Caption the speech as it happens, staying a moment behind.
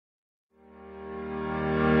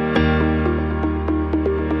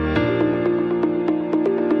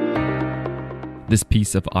This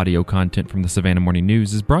piece of audio content from the Savannah Morning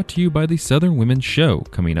News is brought to you by the Southern Women's Show,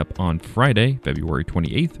 coming up on Friday, February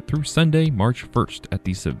 28th through Sunday, March 1st at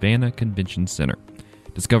the Savannah Convention Center.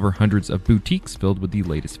 Discover hundreds of boutiques filled with the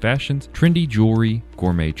latest fashions, trendy jewelry,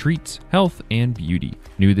 gourmet treats, health, and beauty.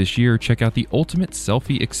 New this year, check out the Ultimate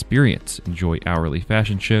Selfie Experience. Enjoy hourly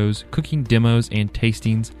fashion shows, cooking demos and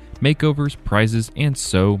tastings, makeovers, prizes, and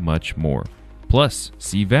so much more. Plus,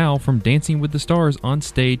 see Val from Dancing with the Stars on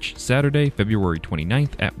stage Saturday, February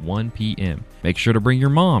 29th at 1 p.m. Make sure to bring your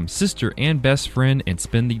mom, sister, and best friend and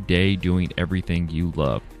spend the day doing everything you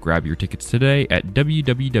love. Grab your tickets today at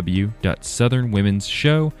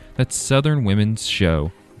www.southernwomensshow. That's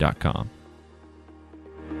southernwomensshow.com.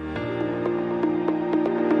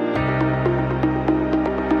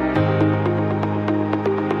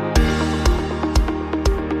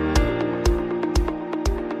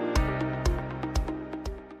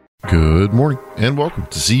 Good morning and welcome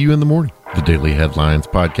to See You in the Morning, the daily headlines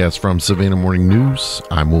podcast from Savannah Morning News.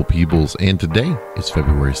 I'm Will Peebles and today is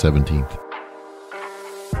February 17th.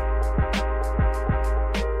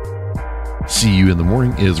 See You in the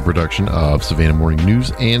Morning is a production of Savannah Morning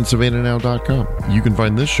News and SavannahNow.com. You can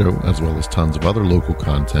find this show as well as tons of other local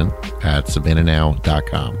content at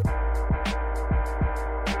SavannahNow.com.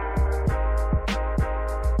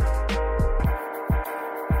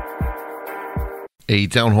 A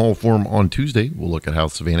town hall forum on Tuesday will look at how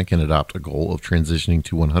Savannah can adopt a goal of transitioning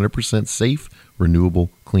to 100% safe, renewable,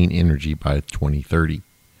 clean energy by 2030.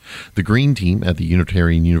 The Green Team at the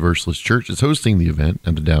Unitarian Universalist Church is hosting the event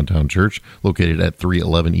at the downtown church located at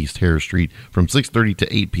 311 East Harris Street from 6:30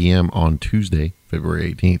 to 8 p.m. on Tuesday,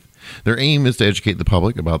 February 18th. Their aim is to educate the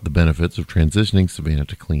public about the benefits of transitioning Savannah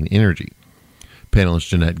to clean energy. Panelist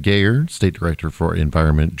Jeanette Gayer, State Director for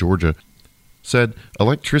Environment Georgia, said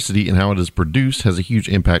electricity and how it is produced has a huge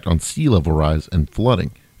impact on sea level rise and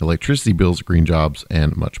flooding, electricity bills, green jobs,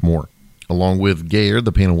 and much more. Along with Gayer,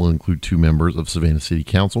 the panel will include two members of Savannah City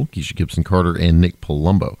Council, Keisha Gibson Carter and Nick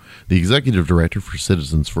Palumbo, the Executive Director for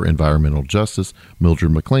Citizens for Environmental Justice,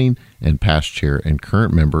 Mildred McLean, and past chair and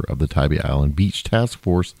current member of the Tybee Island Beach Task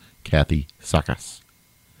Force, Kathy Sakas.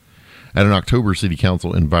 At an October City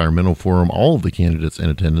Council Environmental Forum, all of the candidates in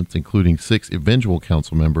attendance, including 6 eventual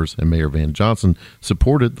council members and Mayor Van Johnson,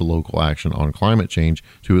 supported the local action on climate change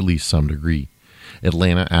to at least some degree.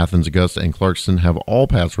 Atlanta, Athens, Augusta, and Clarkston have all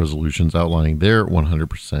passed resolutions outlining their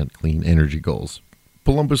 100% clean energy goals.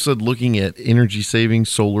 Palumbo said looking at energy saving,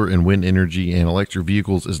 solar and wind energy, and electric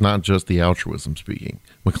vehicles is not just the altruism speaking.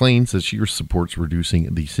 McLean says she supports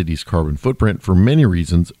reducing the city's carbon footprint for many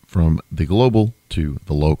reasons, from the global to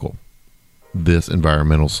the local. This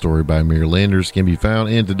environmental story by Mayor Landers can be found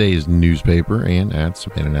in today's newspaper and at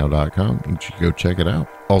SavannahNow.com. You should go check it out.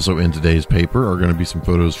 Also in today's paper are going to be some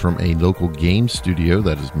photos from a local game studio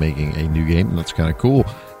that is making a new game, and that's kind of cool.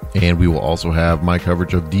 And we will also have my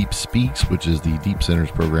coverage of Deep Speaks, which is the Deep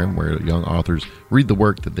Centers program where young authors read the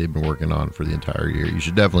work that they've been working on for the entire year. You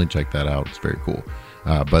should definitely check that out. It's very cool.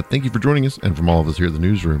 But thank you for joining us. And from all of us here at the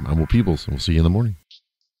newsroom, I'm Will Peebles, and we'll see you in the morning.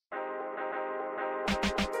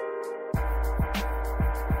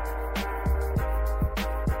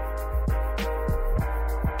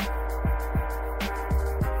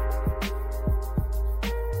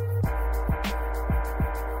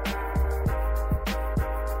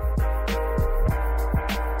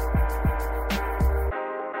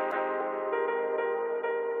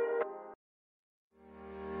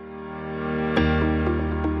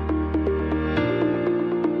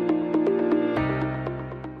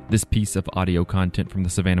 This piece of audio content from the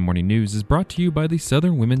Savannah Morning News is brought to you by the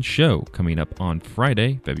Southern Women's Show, coming up on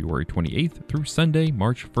Friday, February 28th through Sunday,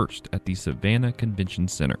 March 1st at the Savannah Convention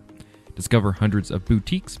Center. Discover hundreds of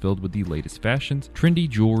boutiques filled with the latest fashions, trendy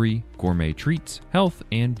jewelry, gourmet treats, health,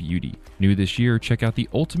 and beauty. New this year, check out the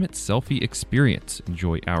Ultimate Selfie Experience.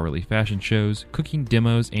 Enjoy hourly fashion shows, cooking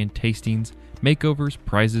demos and tastings, makeovers,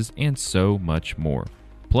 prizes, and so much more.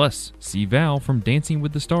 Plus, see Val from Dancing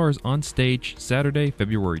with the Stars on stage Saturday,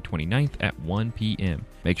 February 29th at 1 p.m.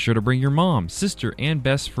 Make sure to bring your mom, sister, and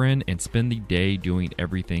best friend and spend the day doing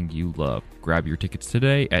everything you love. Grab your tickets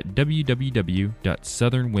today at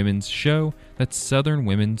www.southernwomensshow. That's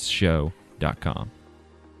southernwomensshow.com.